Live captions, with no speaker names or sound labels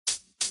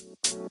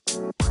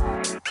You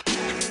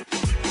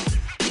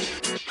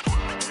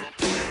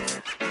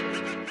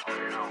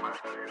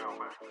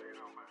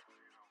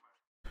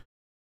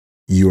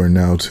are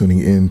now tuning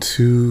in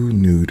to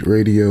Nude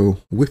Radio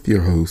with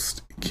your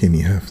host,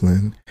 Kenny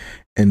Heflin,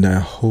 and I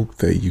hope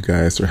that you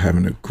guys are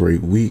having a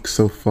great week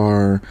so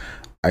far.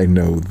 I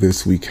know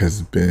this week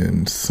has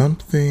been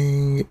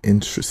something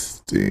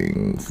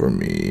interesting for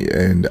me,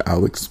 and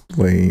I'll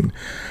explain.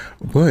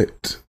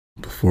 But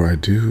before I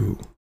do,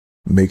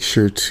 make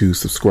sure to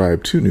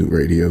subscribe to Nude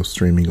Radio,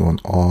 streaming on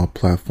all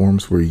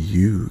platforms where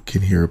you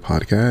can hear a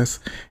podcast.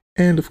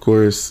 And of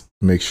course,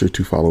 make sure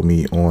to follow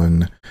me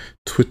on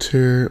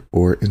Twitter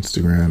or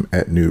Instagram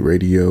at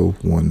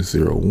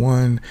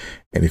NewRadio101.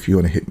 And if you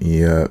want to hit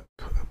me up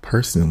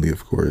personally,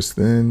 of course,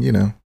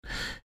 then,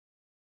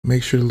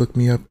 make sure to look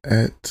me up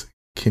at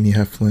Kenny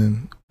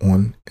Heflin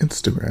on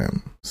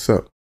Instagram.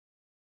 So,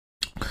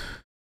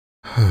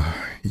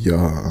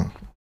 y'all,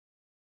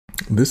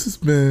 this has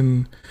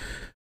been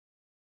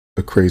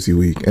a crazy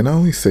week. And I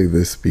only say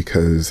this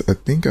because I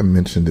think I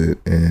mentioned it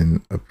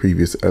in a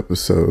previous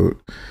episode.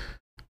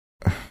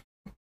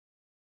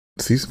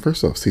 Season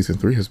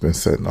 3 has been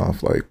setting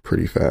off like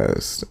pretty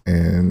fast,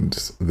 and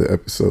the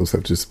episodes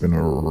have just been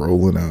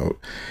rolling out.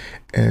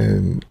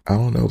 And I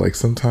don't know, like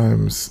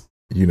sometimes,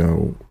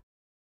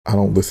 I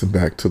don't listen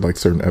back to like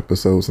certain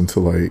episodes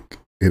until like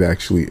it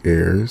actually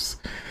airs,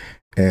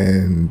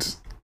 and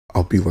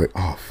I'll be like,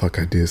 oh fuck,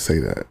 I did say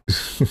that.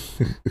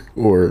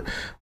 Or,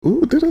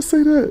 ooh, did I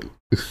say that?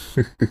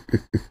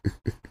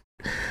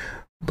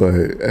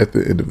 But at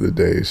the end of the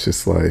day, it's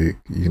just like,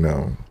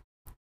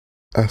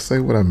 I say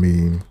what I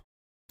mean,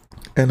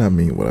 and I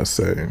mean what I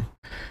say.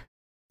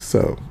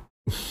 So,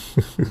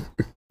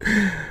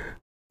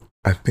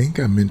 I think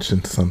I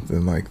mentioned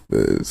something like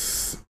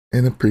this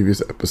in a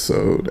previous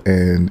episode,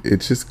 and it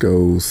just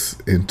goes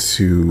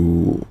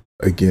into,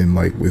 again,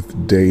 like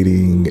with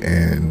dating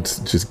and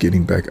just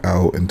getting back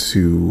out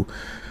into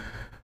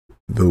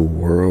the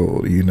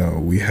world.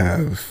 We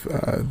have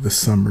the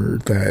summer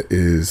that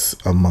is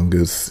among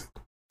us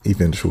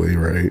eventually,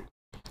 right?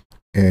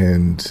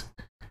 And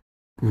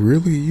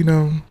really,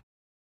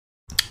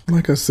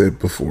 like I said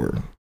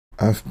before,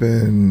 I've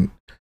been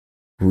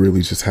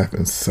really just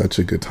having such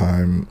a good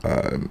time,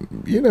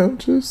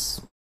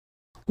 just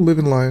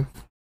living life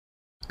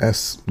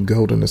as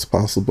golden as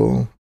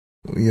possible,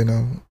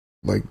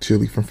 like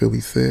Jilly from Philly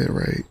said,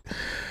 right?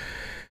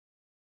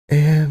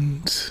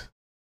 And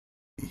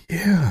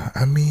yeah,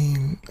 I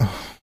mean,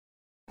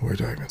 where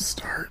do I even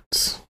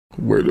start?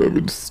 Where do I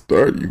even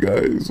start, you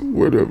guys?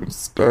 Where do I even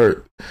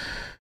start?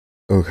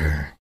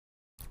 Okay.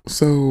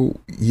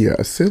 So, yeah,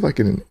 I said like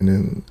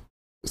in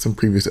some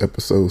previous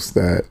episodes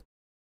that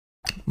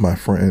my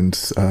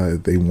friends,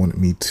 they wanted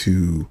me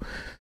to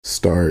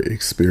start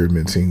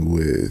experimenting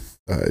with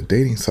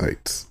dating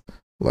sites.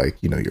 Like,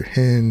 your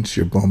Hinge,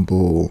 your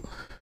Bumble,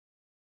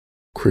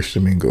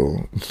 Christian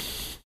Mingle,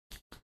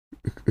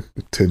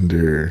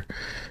 Tinder,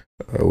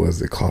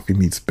 was it Coffee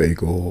Meets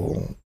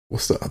Bagel?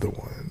 What's the other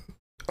one?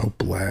 Oh,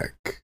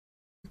 Black.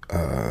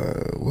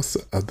 What's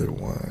the other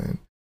one?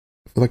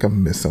 I feel like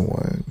I'm missing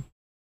one.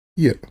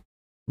 Yeah,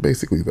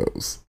 basically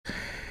those.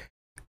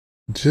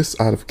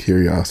 Just out of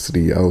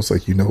curiosity, I was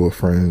like, you know what,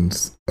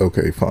 friends?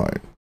 Okay,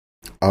 fine.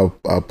 I'll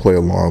play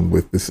along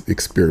with this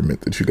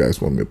experiment that you guys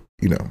want me,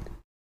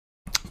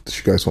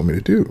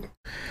 to do.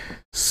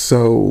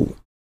 So,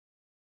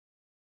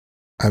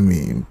 I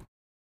mean,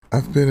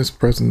 I've been as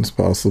present as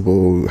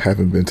possible,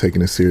 haven't been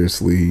taking it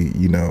seriously.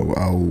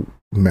 I'll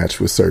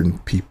match with certain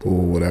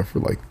people, whatever,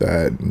 like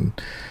that. And,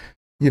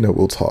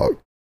 we'll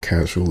talk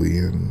casually,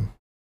 and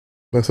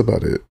that's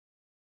about it.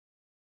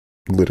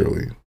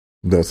 Literally,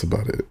 that's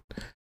about it.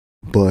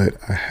 But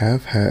I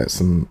have had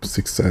some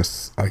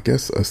success, I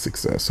guess a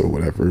success or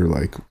whatever,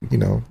 like,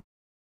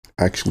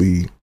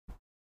 actually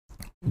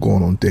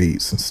going on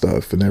dates and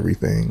stuff and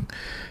everything.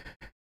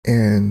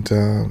 And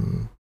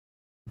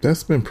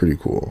that's been pretty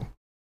cool.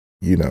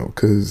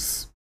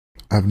 Because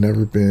I've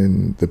never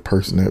been the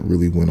person that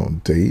really went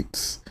on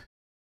dates,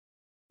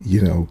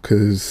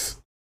 because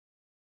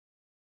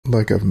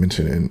like I've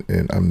mentioned,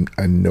 and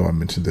I know I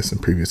mentioned this in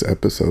previous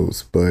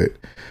episodes, but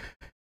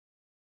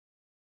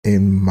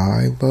in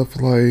my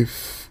love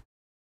life,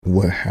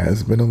 what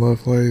has been a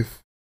love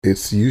life,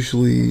 it's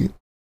usually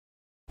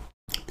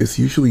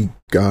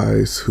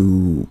guys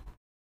who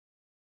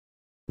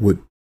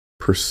would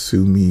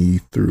pursue me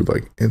through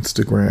like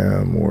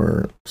Instagram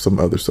or some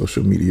other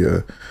social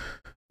media,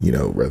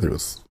 whether it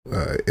was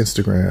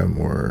Instagram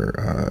or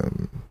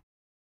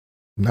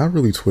not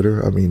really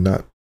Twitter. I mean,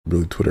 not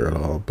really Twitter at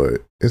all,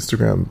 but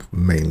Instagram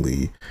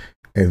mainly.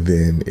 And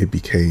then it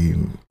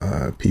became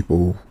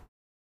people,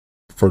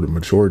 for the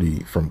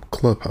majority, from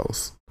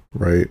Clubhouse,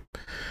 right?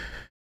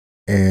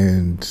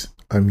 And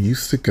I'm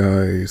used to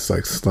guys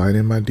like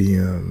sliding my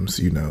DMs,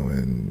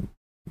 and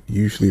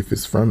usually if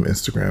it's from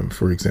Instagram,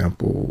 for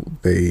example,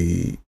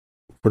 they,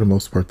 for the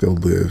most part, they'll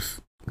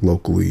live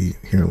locally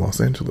here in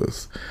Los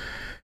Angeles.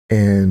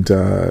 And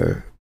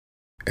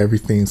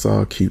everything's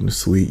all cute and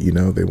sweet, you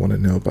know, they want to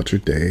know about your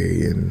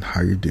day and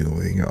how you're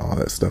doing and all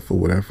that stuff or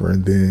whatever.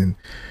 And then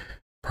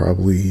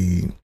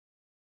probably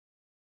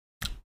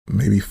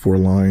maybe 4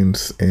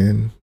 lines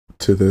in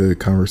to the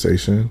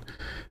conversation,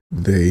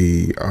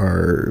 they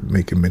are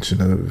making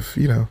mention of,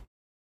 you know,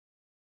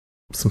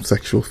 some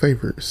sexual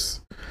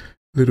favors,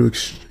 little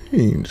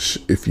exchange,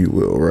 if you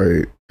will,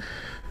 right?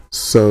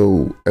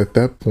 So at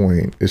that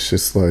point, it's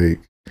just like,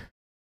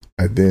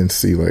 I then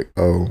see like,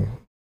 oh,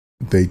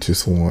 they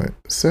just want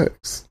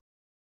sex,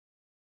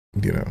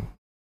 you know.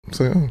 It's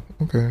like, oh,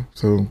 okay.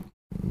 So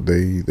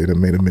they done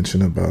made a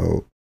mention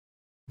about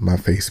my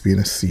face being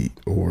a seat,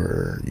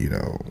 or, you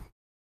know,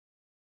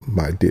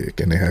 my dick,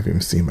 and they haven't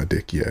even seen my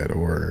dick yet,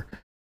 or,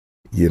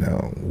 you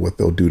know, what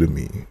they'll do to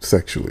me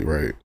sexually,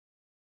 right?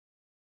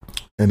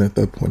 And at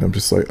that point, I'm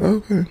just like, oh,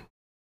 okay.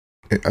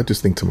 And I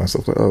just think to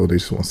myself, like, oh, they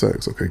just want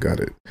sex. Okay, got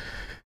it.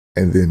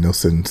 And then they'll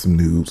send some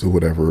nudes or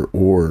whatever,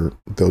 or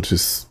they'll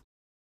just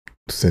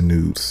send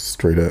nudes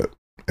straight up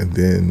and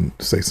then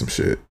say some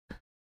shit.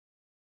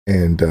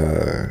 And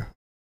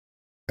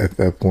at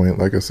that point,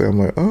 like I said, I'm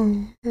like,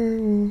 oh, okay,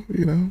 well,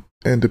 you know.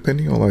 And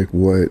depending on like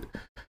what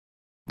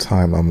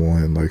time I'm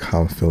on, like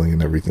how I'm feeling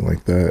and everything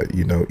like that,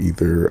 you know,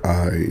 either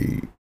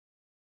I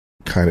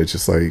kind of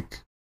just like,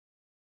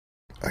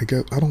 I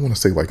guess, I don't want to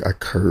say like I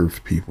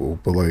curve people,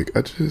 but like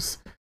I just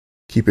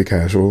keep it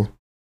casual.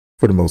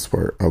 For the most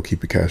part, I'll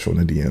keep it casual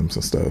in the DMs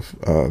and stuff.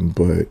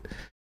 But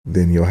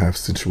then you'll have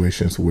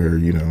situations where,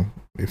 you know,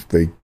 if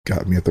they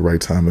got me at the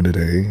right time of the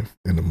day,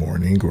 in the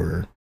morning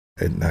or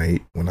at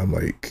night when I'm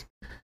like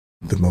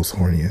the most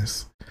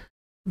horniest,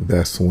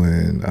 that's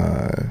when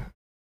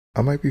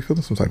I might be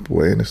feeling some type of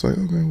way. And it's like,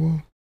 okay,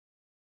 well,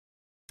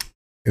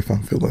 if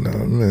I'm feeling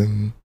them,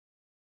 then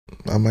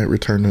I might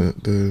return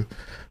the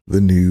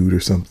nude or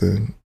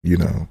something, you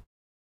know.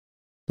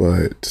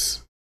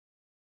 But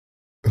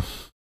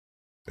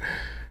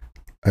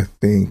I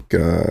think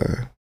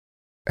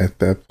at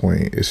that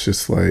point, it's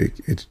just like,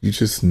 you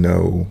just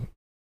know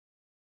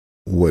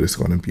what it's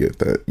going to be at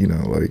that, you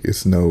know, like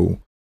it's no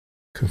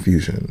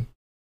confusion.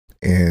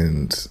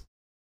 And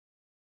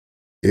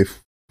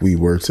if we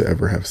were to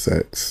ever have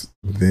sex,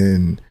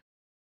 then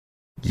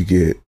you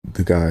get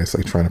the guys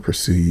like trying to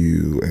pursue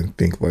you and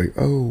think like,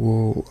 oh,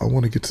 well, I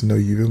want to get to know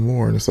you even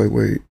more. And it's like,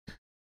 wait.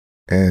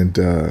 And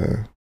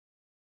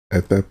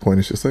at that point,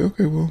 it's just like,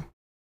 okay, well,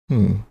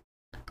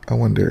 I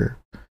wonder,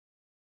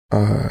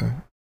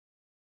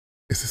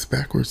 is this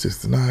backwards?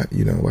 Is it not?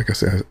 You know, like I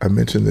said, I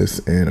mentioned this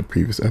in a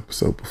previous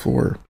episode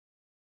before,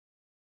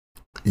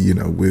 you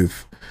know,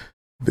 with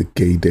the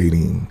gay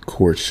dating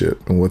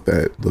courtship and what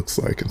that looks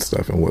like and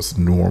stuff, and what's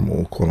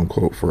normal, quote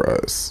unquote, for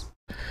us.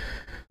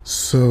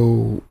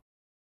 So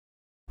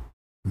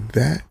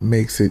that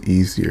makes it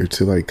easier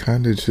to like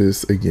kind of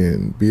just,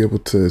 again, be able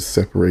to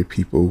separate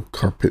people,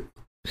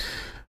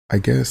 I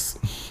guess,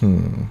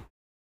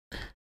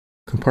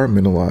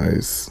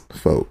 compartmentalize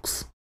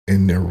folks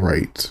in their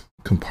right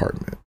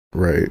compartment,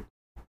 right?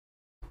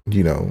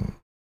 You know,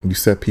 you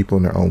set people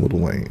in their own little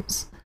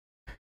lanes.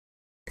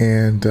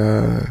 And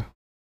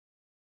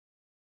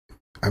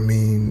I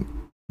mean,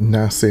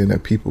 not saying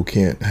that people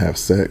can't have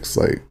sex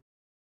like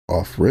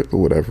off rip or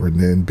whatever and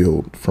then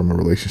build from a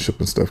relationship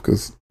and stuff,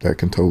 because that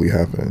can totally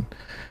happen.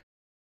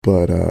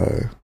 But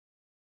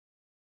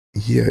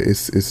yeah,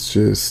 it's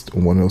just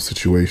one of those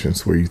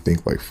situations where you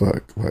think like,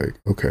 fuck, like,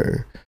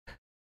 okay,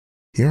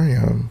 here I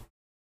am,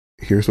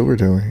 here's what we're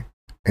doing,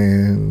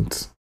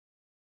 and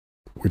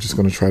we're just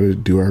going to try to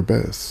do our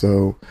best.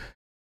 So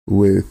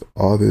with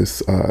all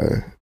this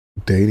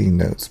dating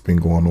that's been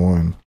going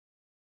on,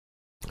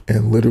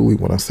 and literally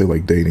when I say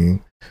like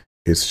dating,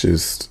 it's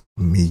just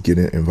me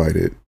getting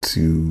invited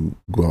to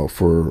go out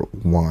for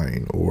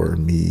wine, or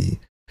me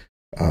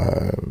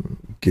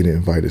getting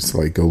invited to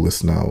like go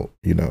listen out,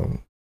 you know,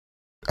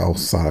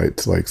 outside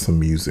to like some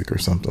music or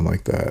something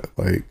like that.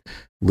 Like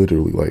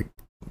literally like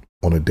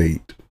on a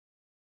date,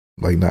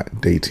 like not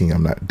dating,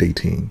 I'm not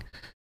dating,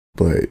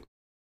 but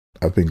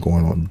I've been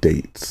going on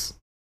dates,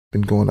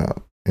 been going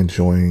out,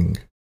 enjoying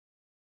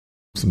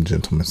some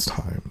gentleman's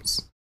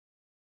times.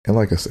 And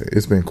like I said,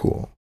 it's been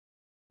cool.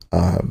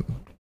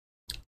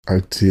 I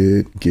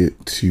did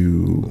get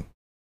to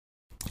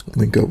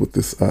link up with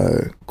this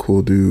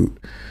cool dude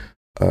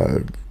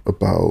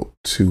about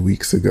 2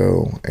 weeks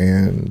ago,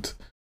 and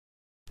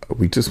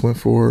we just went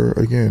for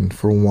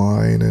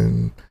wine,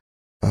 and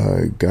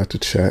got to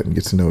chat and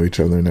get to know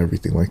each other and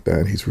everything like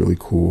that. He's really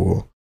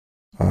cool.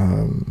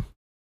 And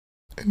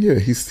yeah,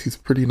 he's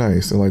pretty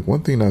nice. And like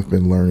one thing I've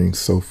been learning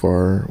so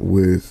far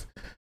with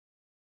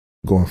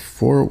going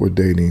forward with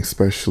dating,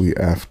 especially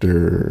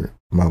after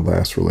my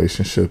last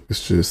relationship,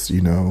 is just,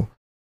 you know,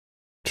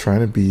 trying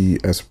to be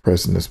as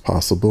present as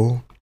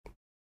possible.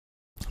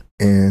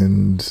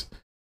 And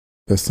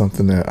that's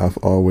something that I've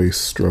always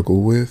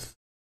struggled with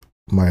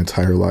my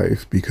entire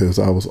life, because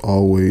I was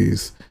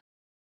always,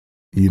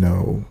 you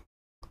know,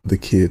 the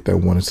kid that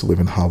wanted to live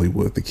in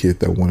Hollywood, the kid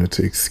that wanted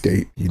to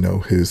escape, you know,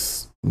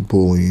 his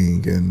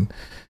bullying and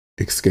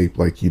escape,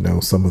 like,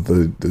 some of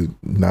the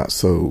not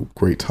so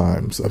great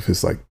times of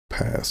his like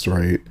past,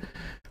 right?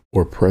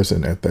 Or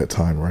present at that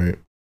time, right?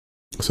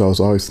 So I was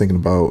always thinking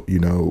about,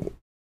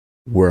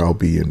 where I'll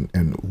be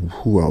and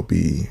who I'll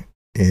be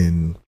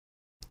in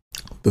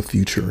the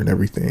future and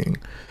everything.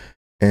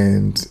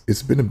 And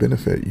it's been a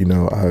benefit.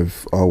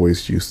 I've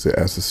always used it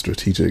as a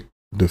strategic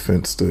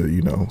defense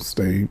to,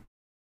 stay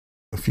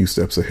a few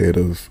steps ahead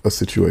of a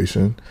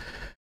situation.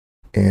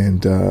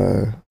 And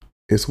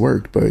it's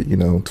worked. But,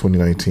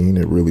 2019,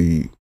 it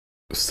really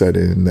set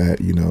in that,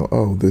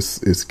 oh,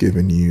 this is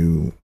giving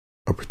you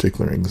a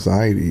particular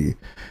anxiety.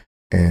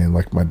 And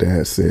like my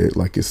dad said,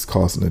 like it's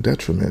causing a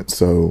detriment.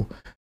 So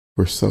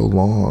for so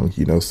long,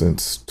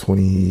 since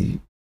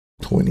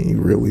 2020,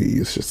 really,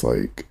 it's just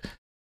like,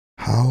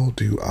 how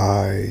do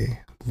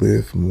I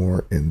live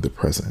more in the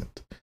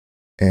present?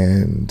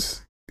 And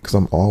because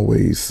I'm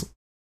always,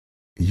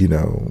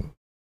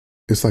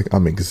 it's like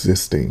I'm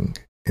existing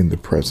in the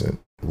present,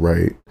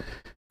 right?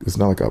 It's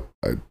not like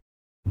I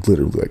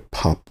literally like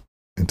pop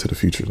into the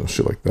future and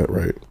shit like that,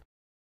 right?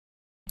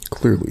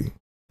 Clearly,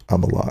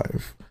 I'm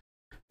alive.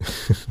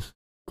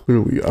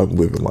 Clearly, I'm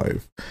living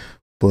life.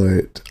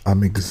 But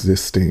I'm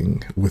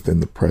existing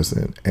within the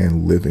present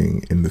and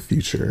living in the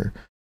future.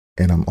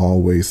 And I'm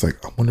always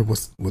like, I wonder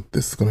what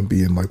this is going to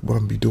be and like what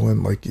I'm be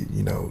doing like,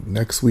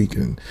 next week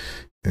and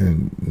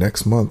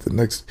next month and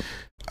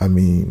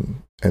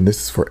and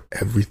this is for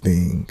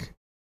everything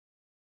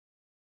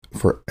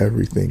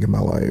in my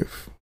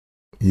life,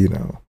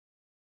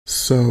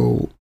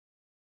 So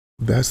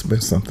that's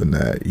been something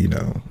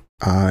that,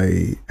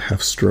 I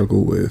have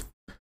struggled with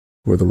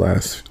for the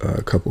last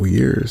couple of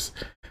years.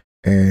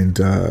 And,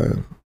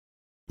 I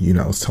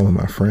was telling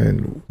my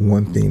friend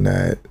one thing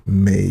that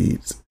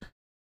made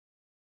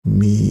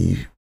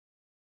me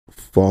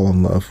fall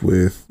in love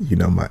with,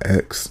 my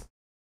ex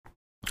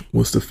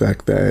was the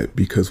fact that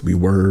because we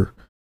were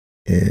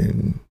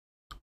in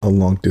a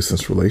long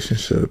distance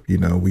relationship,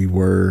 we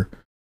were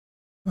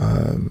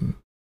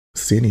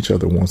seeing each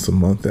other once a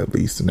month at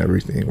least and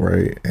everything,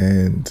 right?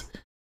 And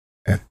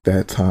at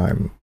that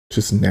time,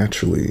 just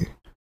naturally,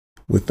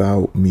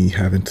 without me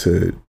having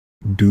to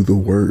do the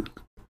work,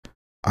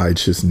 I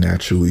just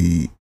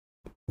naturally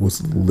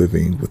was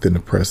living within the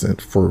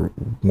present for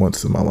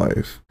once in my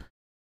life.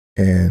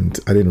 And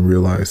I didn't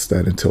realize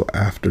that until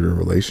after the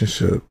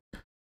relationship.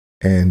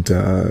 And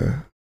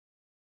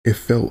it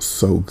felt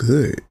so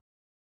good.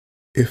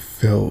 It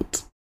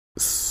felt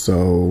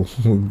so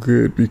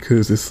good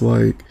because it's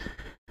like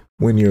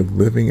when you're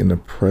living in the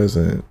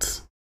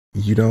present,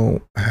 you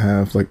don't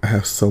have like, I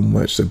have so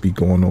much that be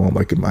going on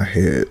like in my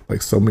head,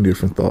 like so many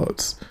different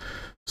thoughts.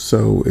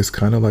 So it's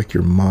kind of like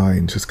your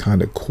mind just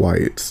kind of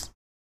quiets.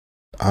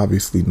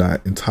 Obviously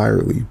not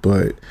entirely,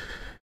 but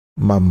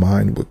my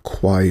mind would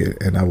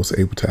quiet and I was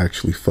able to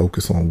actually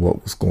focus on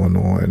what was going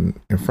on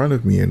in front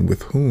of me and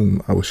with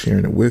whom I was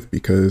sharing it with,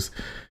 because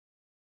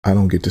I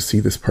don't get to see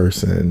this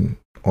person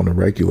on a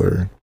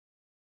regular.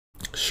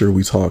 Sure,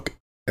 we talk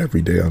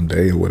every day on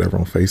day or whatever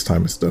on FaceTime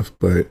and stuff,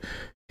 but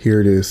here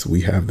it is.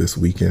 We have this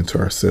weekend to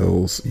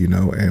ourselves,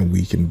 and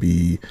we can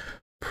be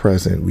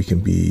present. We can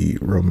be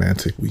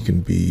romantic. We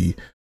can be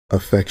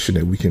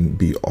affectionate. We can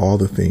be all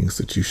the things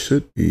that you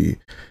should be.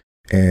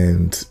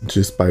 And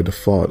just by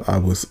default, I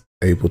was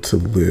able to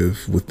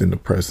live within the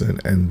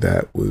present. And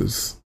that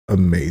was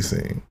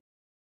amazing.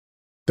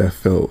 That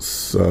felt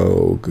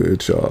so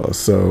good, y'all.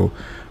 So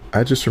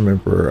I just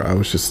remember I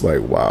was just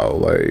like, wow,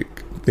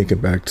 like thinking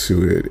back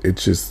to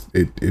it,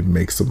 it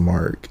makes a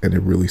mark and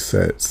it really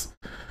sets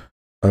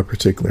a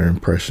particular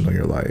impression on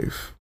your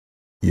life,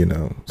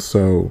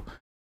 So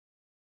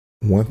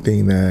one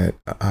thing that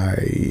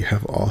I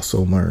have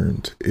also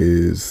learned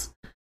is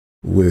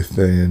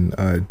within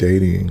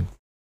dating,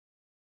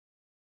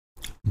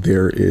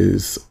 there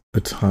is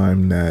a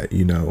time that,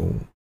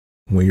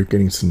 when you're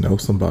getting to know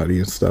somebody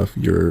and stuff,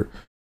 you're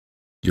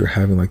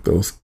having like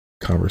those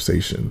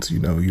conversations,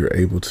 you're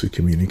able to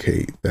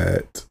communicate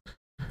that,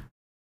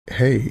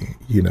 hey,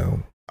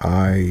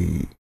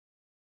 I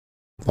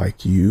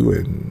like you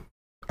and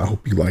I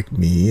hope you like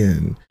me,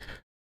 and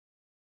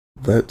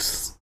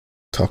let's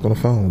talk on the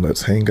phone,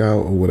 let's hang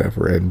out or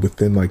whatever. And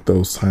within like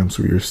those times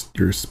where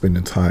you're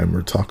spending time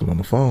or talking on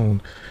the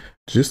phone,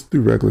 just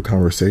through regular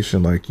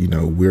conversation, like,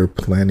 we're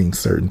planning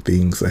certain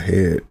things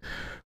ahead.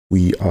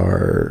 We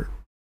are,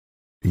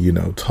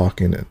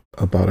 talking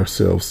about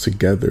ourselves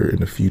together in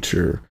the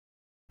future.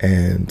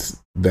 And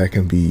that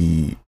can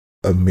be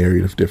a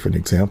myriad of different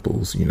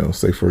examples,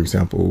 say for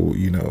example,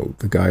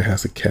 the guy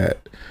has a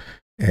cat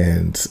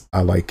and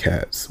I like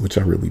cats, which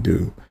I really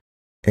do.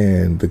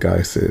 And the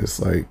guy says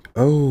like,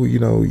 oh,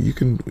 you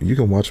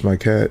can watch my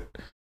cat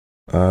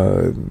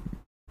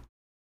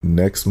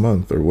next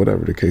month or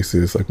whatever the case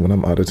is, like when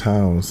I'm out of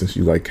town, since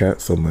you like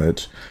cats so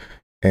much.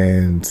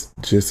 And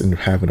just in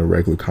having a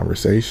regular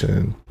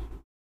conversation,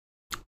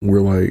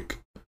 we're like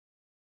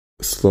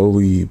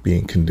slowly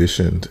being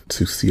conditioned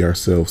to see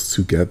ourselves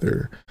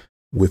together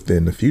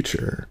within the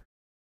future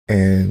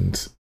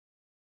and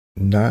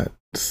not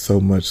so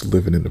much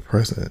living in the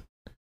present.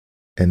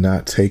 and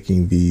not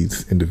taking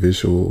these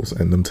individuals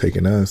and them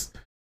taking us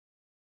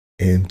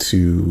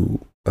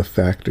into a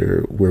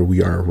factor where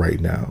we are right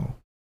now.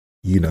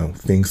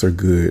 Things are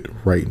good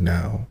right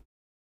now.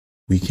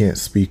 We can't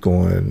speak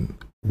on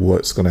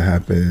what's going to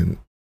happen,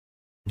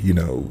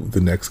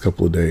 the next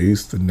couple of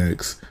days, the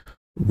next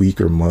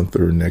week or month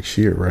or next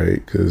year,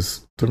 right?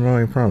 Because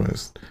tomorrow ain't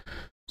promised.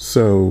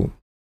 So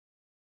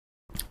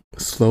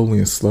slowly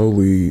and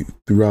slowly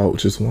throughout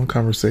just one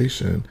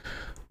conversation,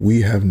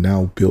 we have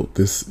now built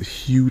this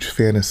huge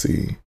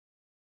fantasy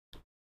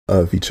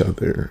of each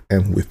other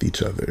and with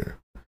each other.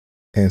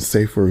 And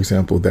say, for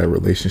example, that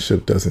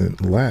relationship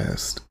doesn't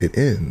last, it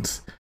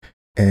ends.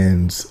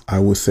 And I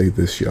would say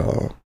this,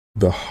 y'all,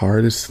 the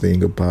hardest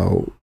thing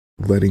about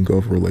letting go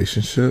of a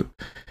relationship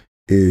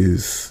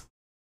is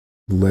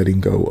letting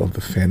go of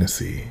the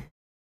fantasy.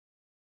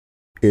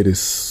 It is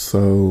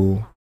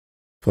so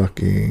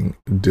fucking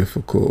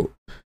difficult,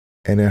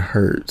 and it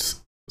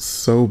hurts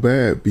so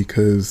bad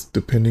because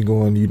depending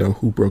on,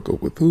 who broke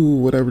up with who,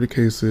 whatever the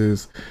case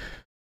is,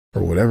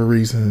 for whatever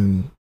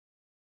reason,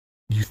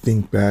 you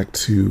think back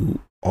to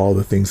all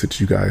the things that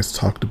you guys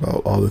talked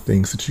about, all the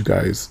things that you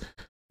guys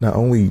not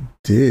only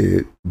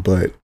did,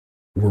 but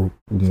were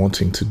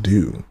wanting to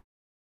do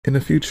in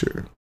the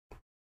future.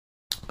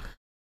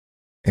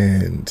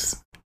 And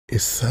it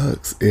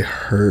sucks. It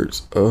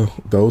hurts. Oh,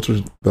 those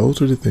are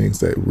the things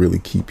that really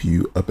keep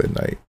you up at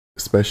night,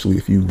 especially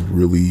if you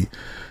really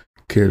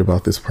cared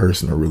about this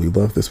person or really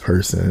love this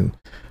person.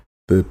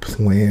 The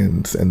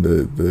plans and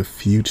the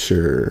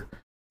future,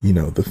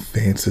 the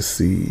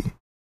fantasy.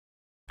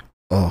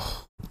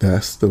 Oh,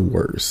 that's the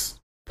worst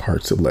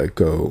part to let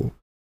go.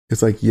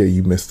 It's like, yeah,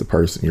 you miss the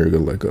person, you're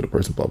gonna let go of the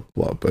person, blah, blah,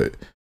 blah. But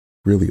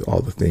really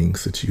all the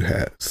things that you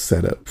had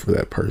set up for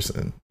that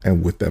person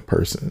and with that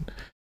person.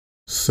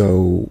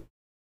 So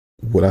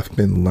what I've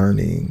been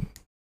learning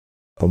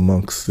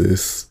amongst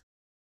this,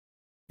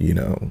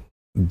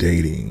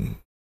 dating,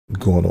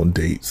 going on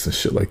dates and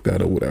shit like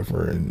that or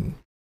whatever, and,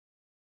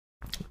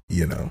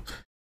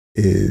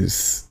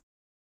 is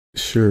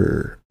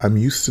sure, I'm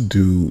used to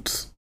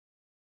dudes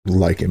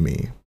liking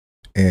me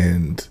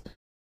and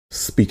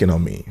speaking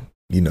on me,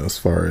 as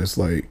far as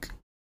like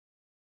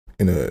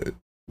in a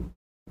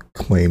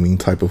claiming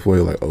type of way,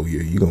 like, oh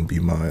yeah, you gonna be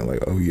mine,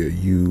 like, oh yeah,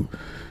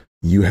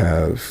 you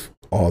have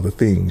all the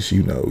things,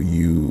 you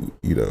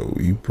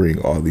bring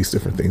all these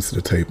different things to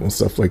the table and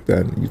stuff like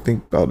that. And you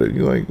think about it,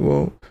 you're like,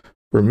 well,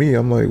 for me,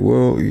 I'm like,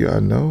 well, yeah, I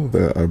know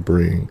that I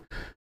bring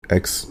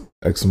X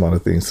amount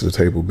of things to the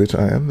table, bitch.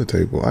 I am the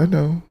table. I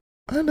know.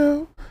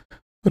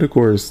 But of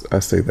course, I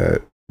say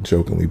that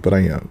jokingly, but I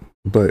am.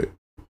 But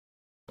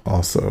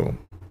also,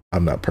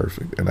 I'm not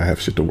perfect and I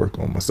have shit to work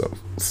on myself.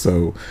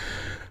 So,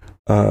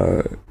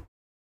 yeah,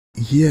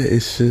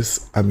 it's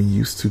just, I'm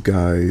used to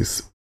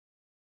guys,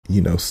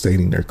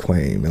 stating their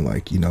claim and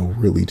like,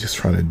 really just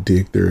trying to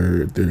dig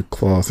their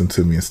claws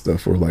into me and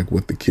stuff, or like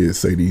what the kids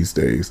say these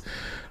days.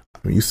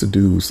 I'm used to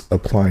dudes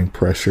applying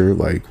pressure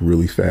like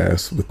really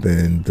fast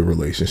within the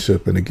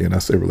relationship. And again, I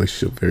say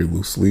relationship very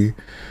loosely,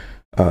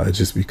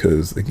 just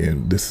because,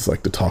 again, this is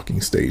like the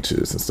talking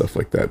stages and stuff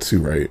like that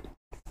too, right?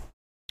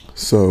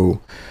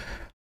 So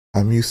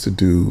I'm used to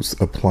dudes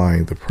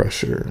applying the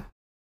pressure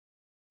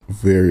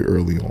very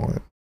early on.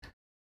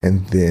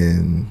 And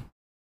then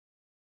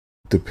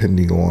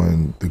depending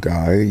on the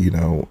guy,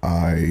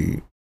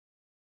 I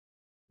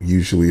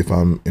usually, if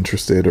I'm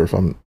interested or if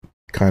I'm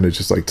kind of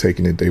just like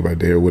taking it day by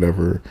day or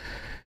whatever,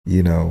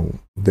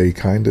 they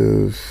kind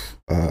of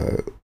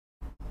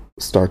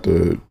start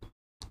to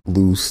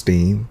lose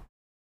steam.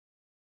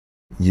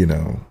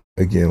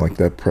 Again, like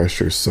that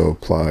pressure is so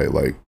applied,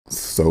 like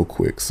so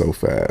quick, so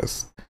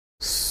fast,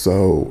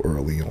 so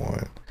early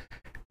on.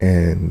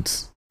 And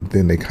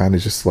then they kind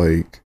of just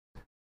like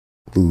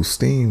lose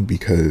steam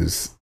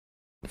because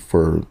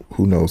for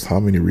who knows how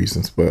many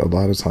reasons, but a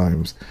lot of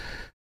times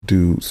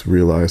dudes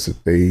realize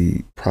that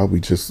they probably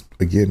just,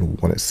 again,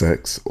 wanted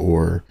sex,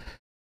 or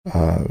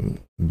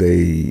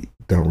they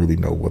don't really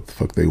know what the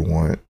fuck they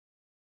want,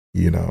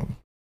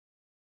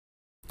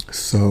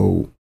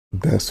 So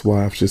that's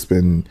why I've just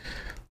been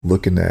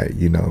looking at,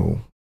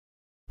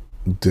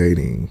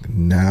 dating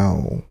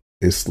now.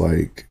 It's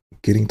like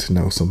getting to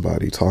know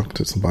somebody, talking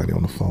to somebody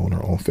on the phone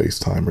or on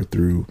FaceTime or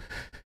through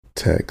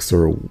text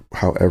or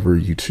however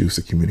you choose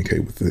to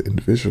communicate with the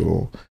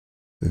individual,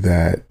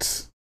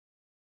 that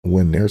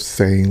when they're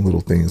saying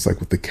little things like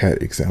with the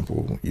cat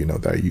example,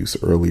 that I used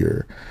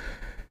earlier,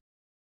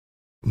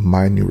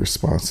 my new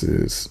response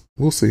is,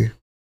 we'll see.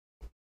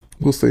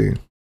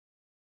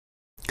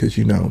 Because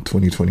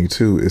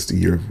 2022 is the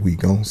year of we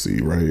gon' see,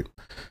 right?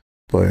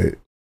 But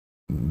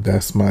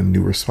that's my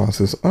new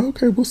response is, oh,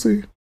 okay, we'll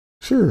see.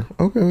 Sure.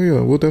 Okay,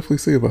 yeah, we'll definitely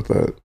see about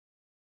that.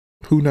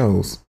 Who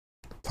knows?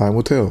 Time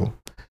will tell.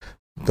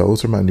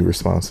 Those are my new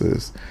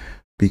responses,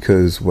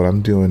 because what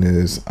I'm doing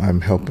is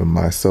I'm helping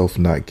myself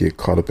not get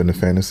caught up in the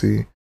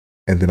fantasy,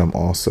 and then I'm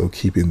also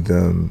keeping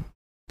them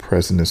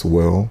present as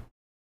well,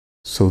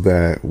 so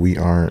that we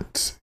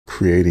aren't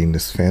creating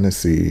this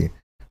fantasy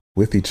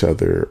with each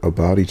other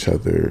about each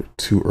other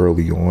too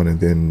early on, and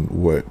then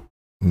what,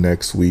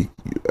 next week,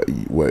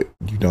 what,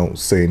 you don't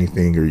say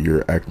anything, or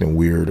you're acting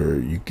weird, or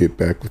you get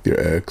back with your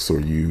ex, or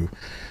you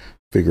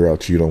figure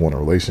out you don't want a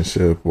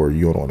relationship, or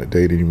you don't want to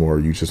date anymore, or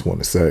you just want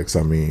to sex.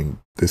 I mean,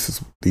 these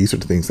are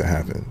the things that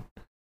happen.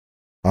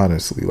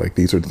 Honestly, like,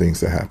 these are the things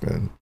that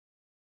happen.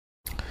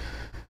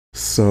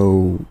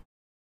 So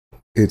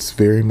it's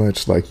very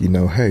much like,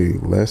 hey,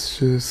 let's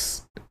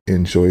just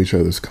enjoy each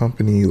other's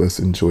company, let's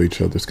enjoy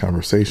each other's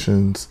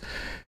conversations,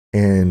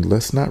 and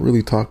let's not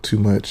really talk too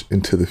much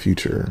into the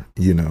future.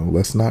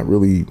 Let's not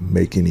really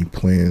make any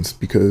plans,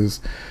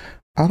 because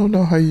I don't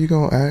know how you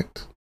gonna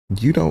act.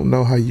 You don't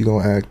know how you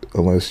gonna act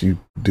unless you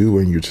do,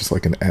 and you're just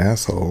like an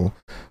asshole.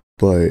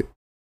 But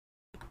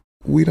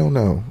we don't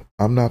know.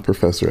 I'm not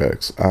Professor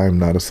X. I'm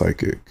not a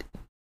psychic.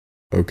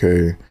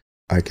 Okay?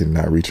 I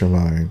cannot read your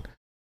mind.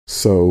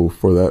 So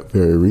for that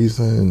very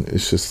reason,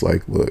 it's just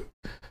like, look,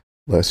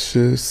 let's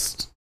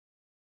just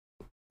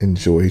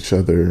enjoy each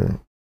other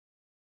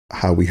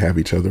how we have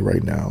each other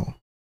right now.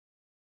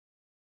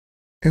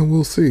 And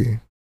we'll see.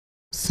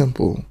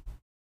 Simple.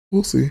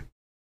 We'll see.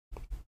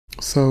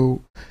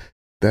 So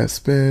that's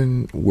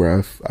been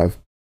where I've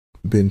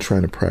been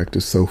trying to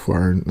practice so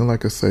far. And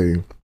like I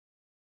say,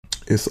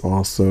 it's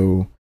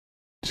also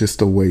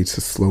just a way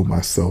to slow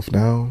myself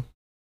down,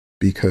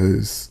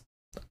 because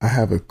I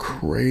have a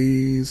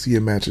crazy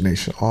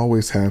imagination.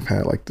 Always have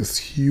had like this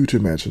huge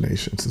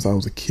imagination since I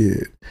was a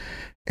kid.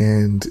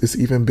 And it's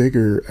even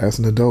bigger as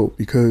an adult,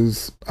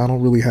 because I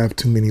don't really have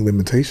too many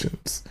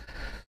limitations.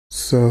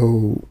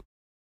 So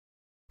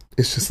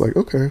it's just like,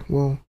 okay,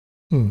 well,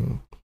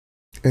 And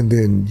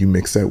then you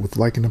mix that with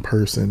liking a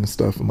person and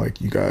stuff. And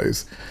like, you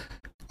guys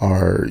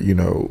are,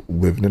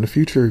 living in the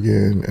future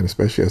again. And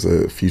especially as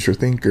a future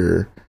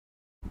thinker,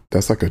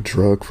 that's like a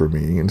drug for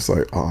me. And it's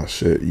like, oh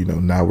shit,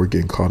 now we're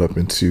getting caught up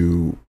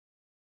into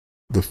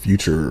the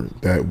future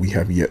that we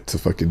have yet to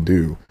fucking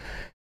do.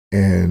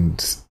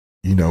 And,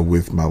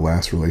 with my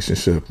last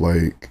relationship,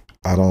 like,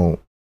 I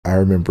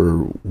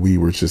remember we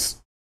were just,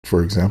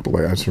 for example,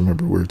 like, I just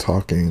remember we were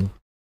talking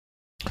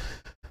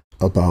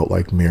about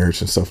like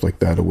marriage and stuff like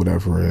that or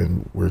whatever.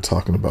 And we're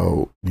talking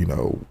about,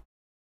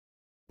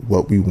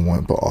 what we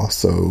want, but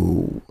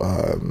also,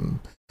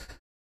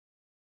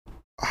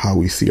 how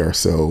we see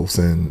ourselves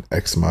in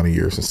X amount of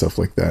years and stuff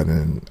like that.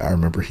 And I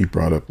remember he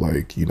brought up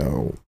like,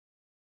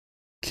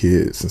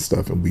 kids and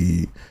stuff. And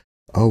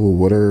well,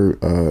 what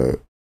are,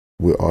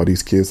 with all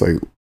these kids, like,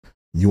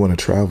 you want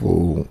to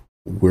travel,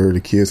 where are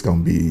the kids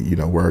going to be?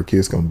 Where are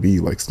kids going to be?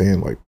 Like,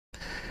 staying, like,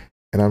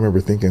 and I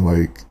remember thinking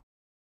like,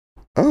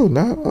 oh,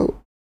 no,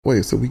 oh,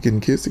 wait, so we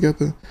getting kids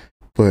together?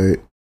 But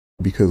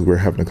because we're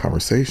having a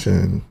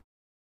conversation,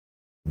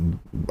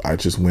 I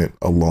just went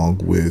along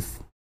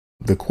with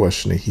the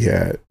question that he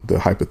had, the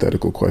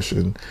hypothetical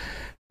question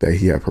that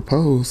he had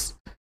proposed,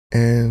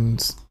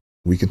 and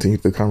we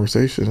continued the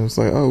conversation. It's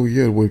like, oh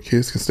yeah, well,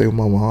 kids can stay with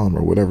my mom,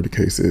 or whatever the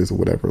case is, or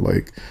whatever.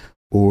 Like,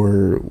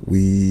 or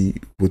we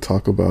would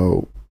talk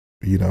about,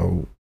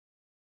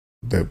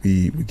 that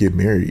we get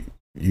married,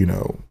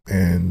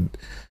 and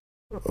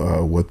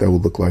what that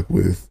would look like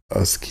with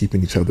us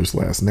keeping each other's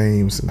last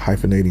names and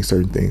hyphenating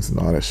certain things and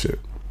all that shit,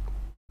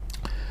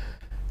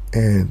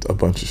 and a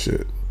bunch of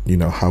shit.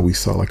 How we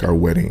saw like our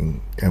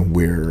wedding and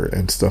where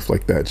and stuff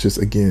like that. Just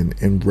again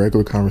in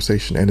regular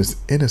conversation, and it's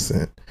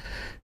innocent.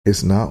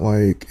 It's not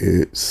like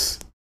it's,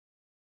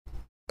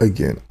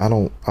 again, I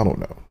don't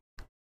know.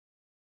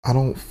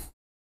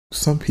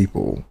 Some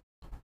people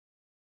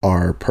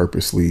are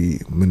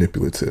purposely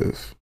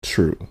manipulative,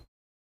 true.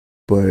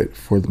 But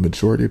for the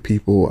majority of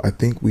people, I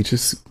think we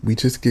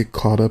just get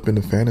caught up in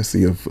the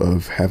fantasy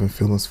of having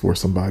feelings for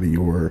somebody,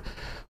 or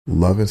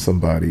loving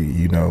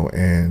somebody,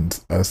 and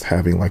us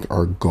having like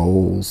our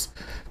goals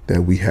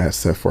that we had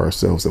set for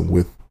ourselves and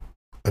with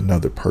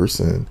another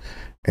person.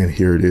 And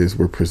here it is,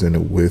 we're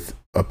presented with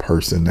a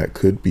person that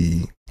could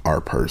be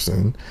our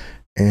person,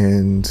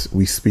 and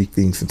we speak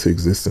things into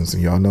existence.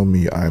 And y'all know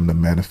me, I'm the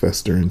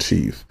manifester in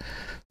chief.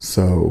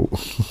 So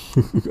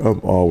I'm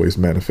always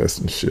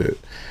manifesting shit.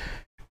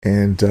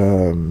 And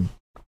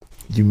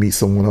you meet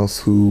someone else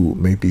who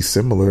may be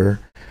similar,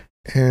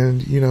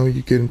 and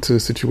you get into a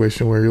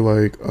situation where you're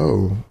like,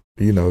 oh,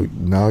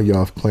 now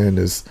y'all have planned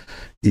this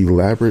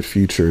elaborate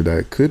future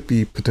that could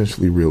be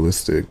potentially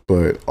realistic,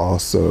 but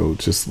also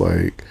just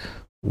like,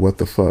 what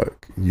the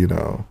fuck,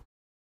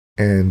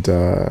 And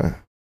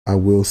I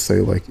will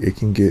say, like, it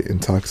can get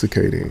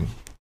intoxicating.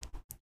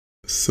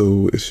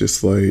 So it's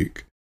just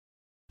like,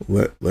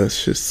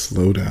 let's just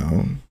slow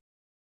down.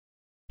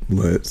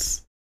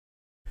 Let's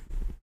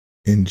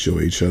enjoy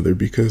each other,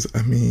 because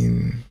I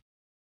mean,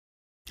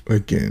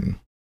 again,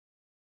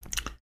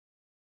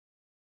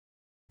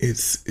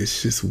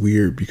 it's just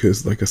weird,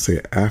 because like I say,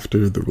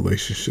 after the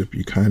relationship,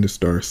 you kind of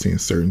start seeing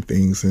certain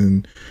things,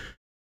 and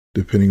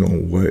depending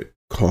on what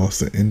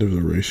caused the end of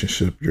the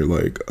relationship, you're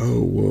like,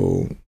 oh,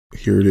 well,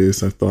 here it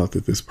is. I thought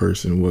that this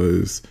person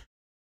was,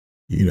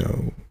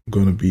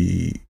 going to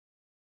be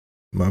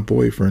my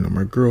boyfriend or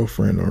my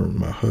girlfriend or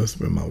my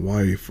husband, my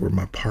wife, or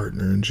my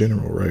partner in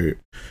general, right?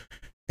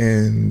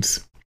 And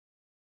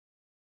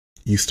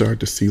you start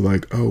to see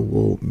like, oh,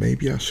 well,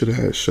 maybe I should have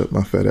had shut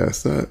my fat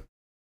ass up.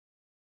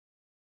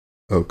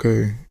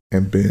 Okay.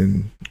 And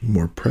been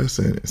more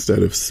present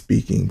instead of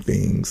speaking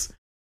things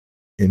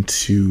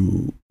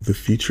into the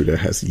future that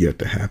has yet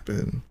to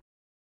happen.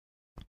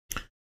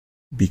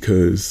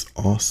 Because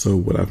also,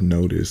 what I've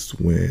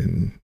noticed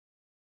when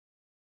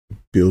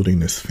building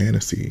this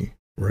fantasy,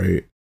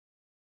 right,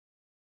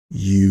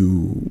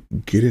 you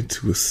get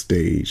into a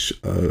stage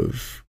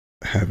of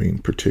having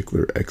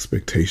particular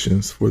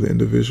expectations for the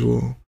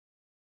individual.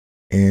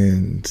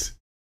 And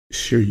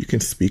sure, you can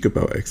speak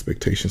about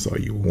expectations all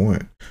you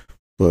want,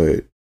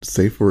 but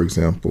say, for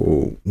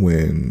example,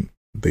 when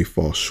they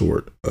fall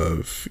short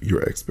of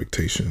your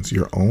expectations,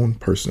 your own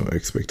personal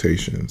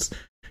expectations,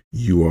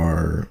 you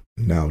are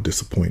now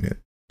disappointed.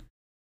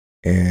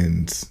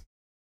 And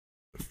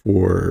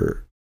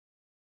for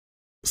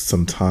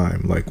some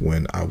time, like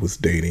when I was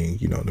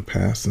dating, in the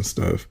past and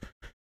stuff,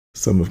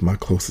 some of my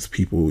closest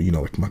people,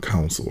 like my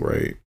counsel,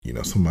 right?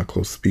 Some of my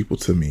closest people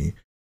to me,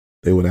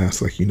 they would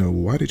ask, like,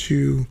 why did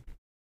you,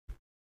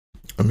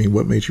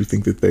 what made you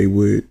think that they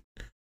would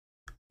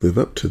live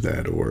up to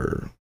that?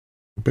 Or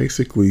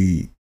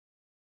basically,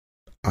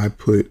 I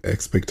put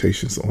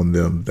expectations on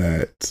them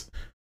that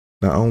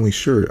not only,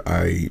 sure,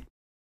 I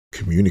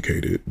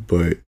communicated,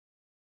 but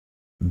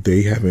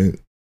they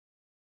haven't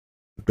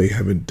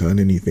done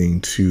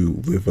anything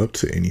to live up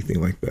to anything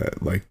like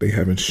that. Like, they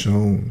haven't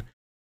shown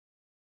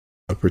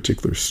a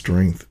particular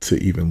strength to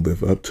even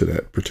live up to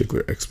that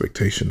particular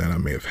expectation that I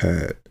may have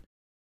had.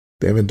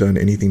 They haven't done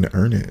anything to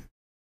earn it.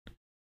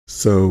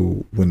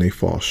 So when they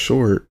fall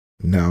short,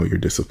 now you're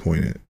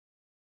disappointed.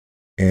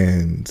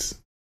 And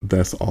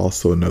that's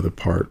also another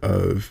part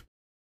of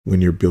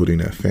when you're building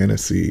that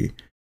fantasy,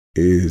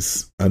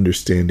 is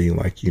understanding,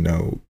 like,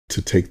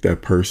 to take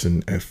that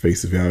person at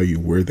face value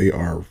where they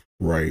are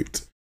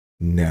right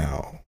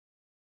now,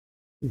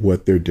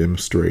 what they're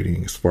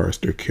demonstrating as far as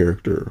their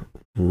character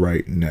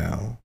right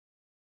now,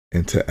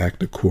 and to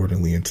act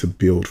accordingly and to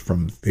build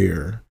from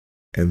there.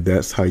 And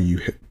that's how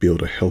you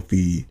build a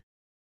healthy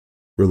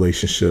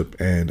relationship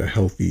and a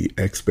healthy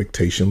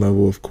expectation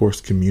level. Of course,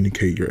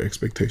 communicate your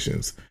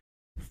expectations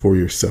for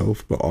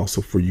yourself, but also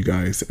for you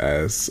guys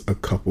as a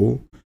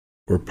couple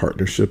or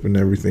partnership and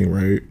everything,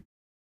 right?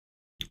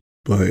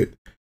 But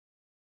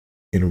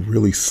in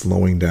really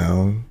slowing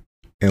down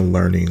and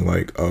learning,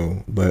 like,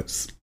 oh,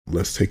 let's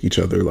take each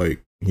other,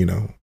 like,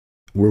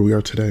 where we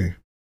are today.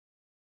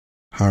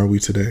 How are we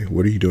today?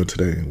 What are you doing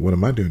today? What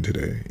am I doing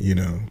today?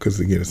 Because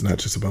again, it's not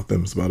just about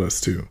them, it's about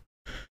us too.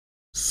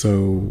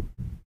 So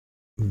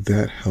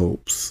that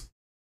helps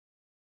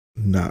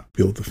not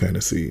build the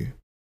fantasy.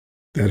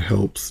 That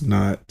helps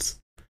not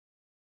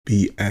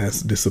be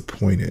as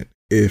disappointed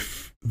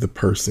if the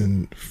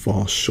person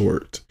falls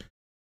short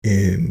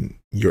in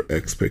your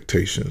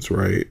expectations,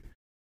 right?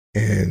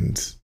 And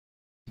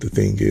the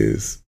thing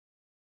is,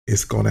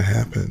 it's going to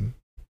happen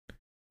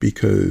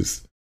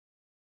because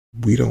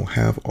we don't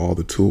have all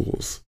the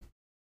tools.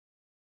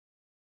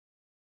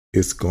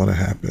 It's going to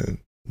happen.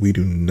 We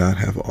do not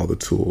have all the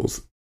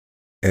tools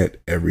at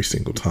every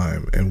single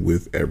time and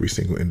with every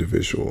single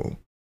individual,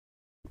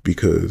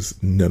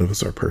 because none of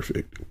us are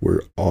perfect.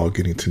 We're all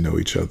getting to know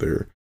each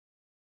other.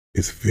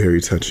 It's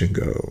very touch and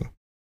go.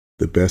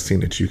 The best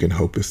thing that you can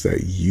hope is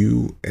that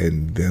you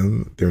and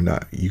them,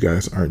 you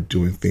guys aren't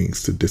doing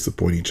things to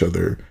disappoint each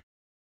other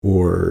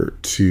or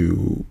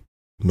to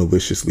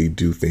maliciously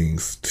do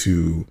things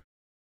to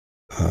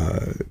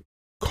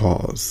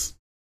cause,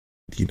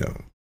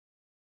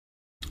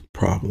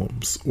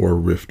 problems or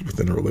rift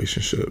within a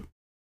relationship.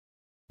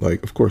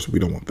 Like, of course, we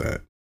don't want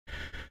that.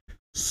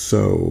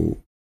 So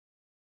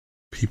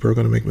people are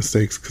going to make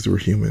mistakes because we're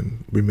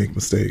human. We make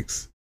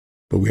mistakes,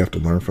 but we have to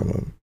learn from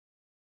them.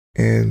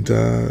 And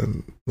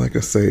like I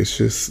say, it's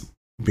just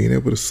being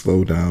able to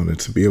slow down and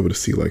to be able to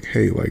see, like,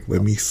 hey, like,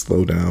 let me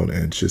slow down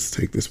and just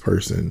take this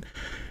person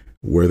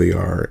where they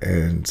are,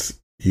 and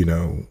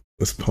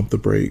let's pump the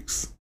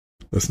brakes.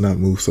 Let's not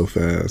move so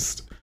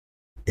fast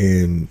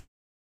in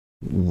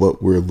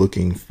what we're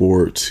looking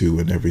forward to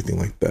and everything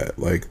like that.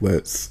 Like,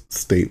 let's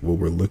state what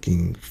we're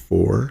looking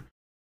for,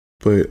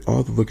 but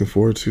all the looking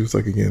forward to is,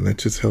 like, again, that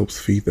just helps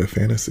feed that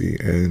fantasy.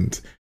 And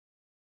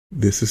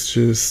this is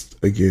just,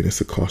 again,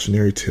 it's a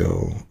cautionary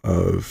tale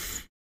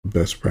of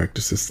best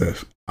practices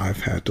that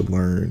I've had to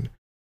learn,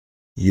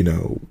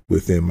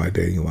 within my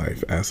dating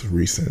life as of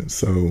recent.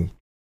 So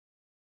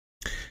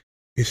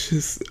it's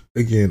just,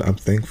 again, I'm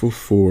thankful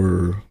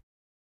for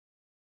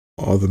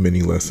all the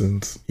many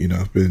lessons.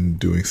 I've been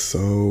doing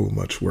so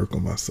much work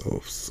on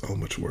myself, so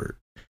much work,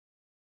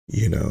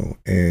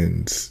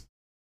 and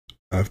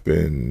I've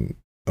been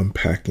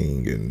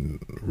unpacking and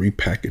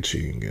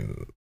repackaging,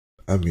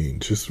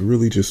 and just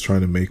really just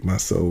trying to make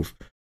myself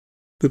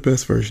the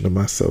best version of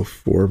myself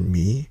for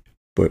me,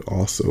 but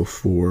also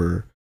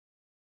for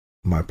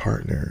my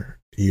partner,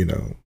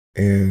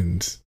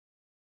 and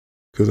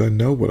because I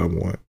know what I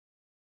want,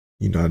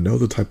 I know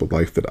the type of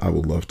life that I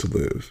would love to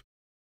live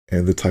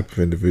and the type of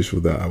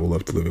individual that I would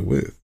love to live it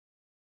with.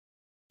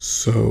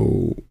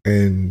 So,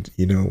 and,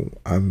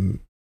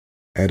 I'm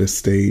at a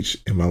stage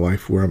in my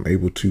life where I'm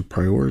able to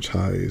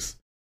prioritize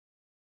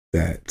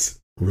that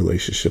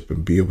relationship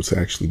and be able to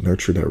actually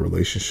nurture that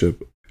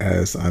relationship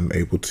as I'm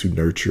able to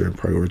nurture and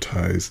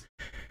prioritize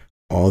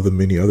all the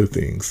many other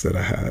things that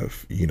I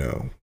have,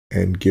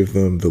 and give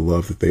them the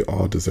love that they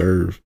all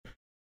deserve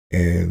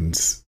and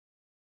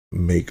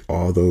make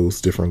all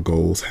those different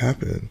goals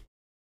happen.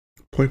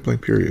 Point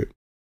blank, period.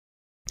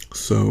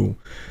 So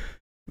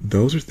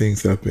those are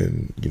things that I've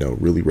been,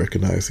 really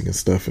recognizing and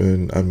stuff.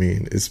 And I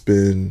mean, it's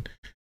been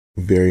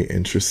very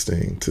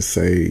interesting to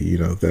say,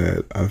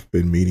 that I've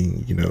been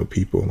meeting,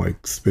 people,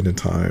 like spending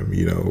time,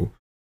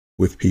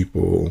 with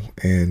people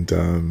and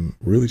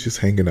really just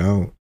hanging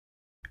out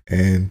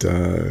and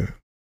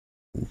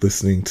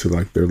listening to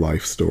like their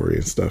life story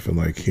and stuff and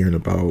like hearing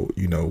about,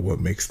 what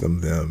makes them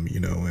them,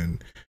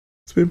 and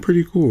it's been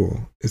pretty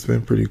cool. It's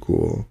been pretty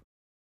cool.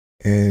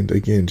 And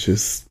again,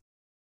 just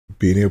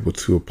being able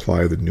to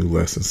apply the new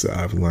lessons that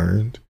I've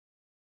learned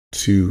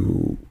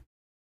to,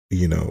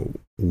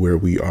 where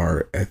we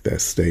are at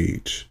that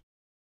stage.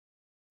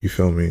 You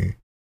feel me?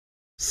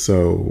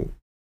 So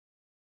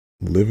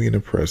living in the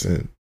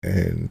present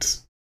and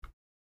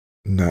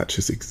not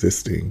just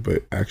existing,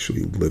 but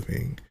actually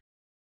living.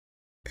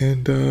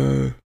 And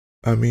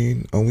I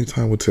mean, only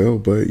time will tell,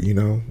 but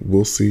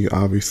we'll see.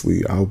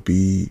 Obviously, I'll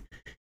be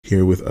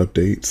here with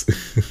updates.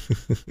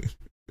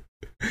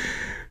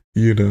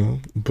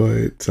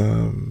 But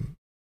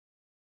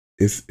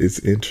it's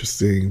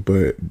interesting,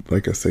 but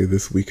like I say,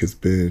 this week has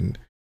been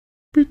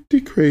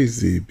pretty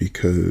crazy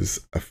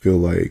because I feel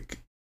like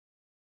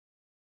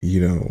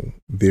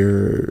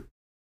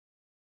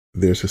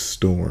there's a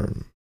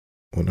storm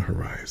on the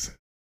horizon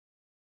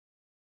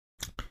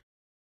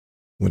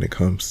when it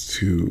comes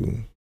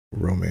to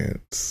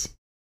romance.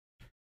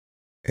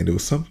 And it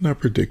was something I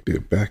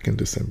predicted back in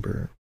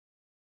December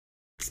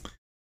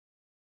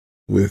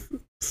with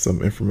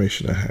some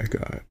information I had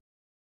got.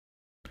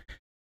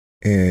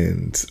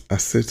 And I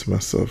said to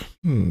myself,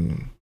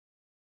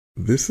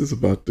 this is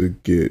about to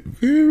get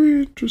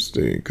very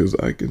interesting because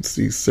I can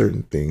see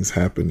certain things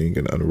happening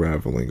and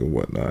unraveling and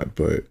whatnot.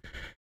 But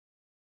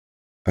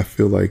I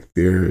feel like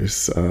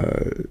there's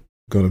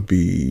going to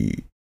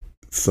be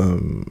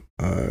some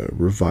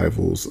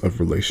revivals of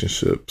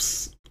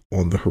relationships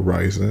on the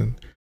horizon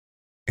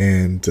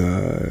and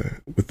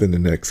within the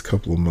next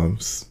couple of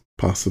months,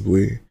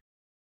 possibly.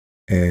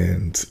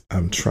 And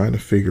I'm trying to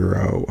figure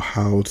out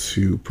how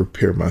to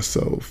prepare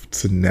myself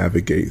to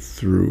navigate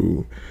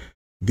through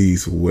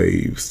these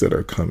waves that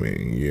are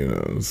coming.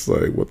 It's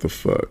like, what the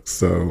fuck?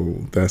 So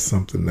that's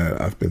something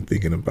that I've been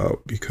thinking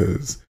about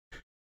because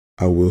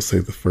I will say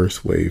the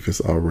first wave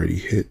has already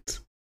hit.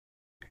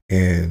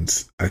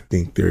 And I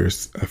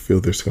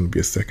feel there's going to be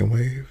a second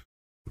wave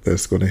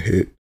that's going to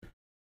hit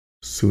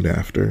soon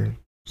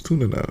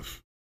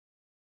enough.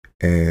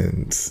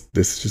 And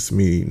this is just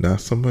me,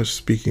 not so much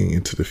speaking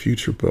into the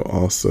future, but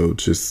also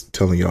just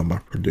telling y'all my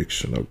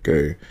prediction,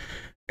 okay?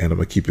 And I'm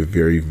going to keep it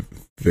very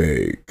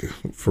vague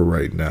for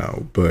right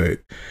now.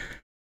 But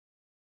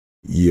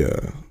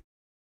yeah,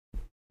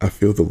 I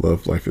feel the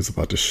love life is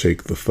about to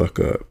shake the fuck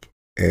up.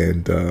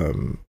 And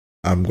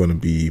I'm going to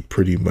be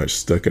pretty much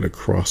stuck at a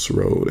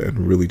crossroad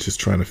and really just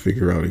trying to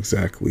figure out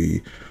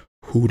exactly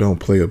who don't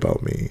play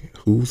about me,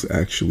 who's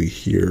actually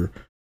here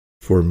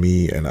for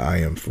me and I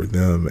am for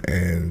them,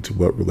 and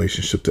what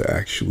relationship to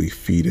actually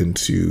feed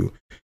into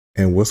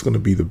and what's going to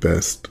be the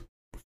best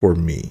for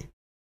me.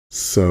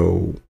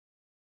 So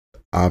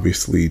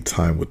obviously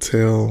time will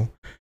tell.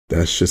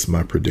 That's just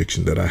my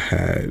prediction that I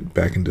had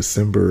back in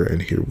December,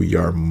 and here we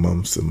are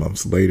months and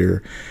months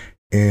later.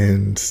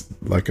 And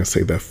like I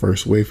say, that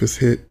first wave has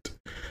hit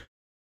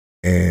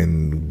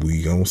and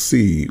we gonna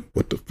see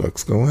what the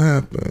fuck's gonna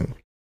happen.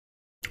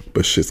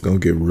 But shit's gonna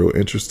get real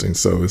interesting.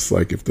 So it's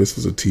like, if this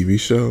was a TV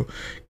show,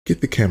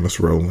 get the cameras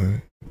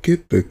rolling.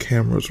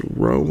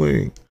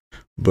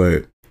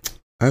 But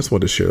I just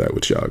wanted to share that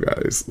with y'all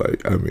guys. But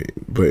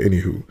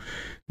anywho,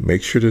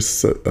 make sure to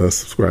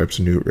subscribe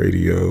to Nude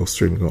Radio,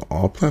 streaming on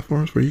all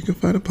platforms where you can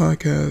find a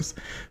podcast.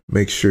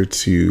 Make sure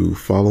to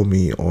follow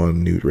me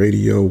on Nude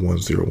Radio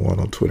 101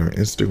 on Twitter and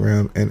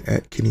Instagram, and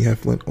at Kenny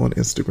Heflin on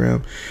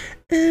Instagram.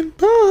 And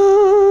bye.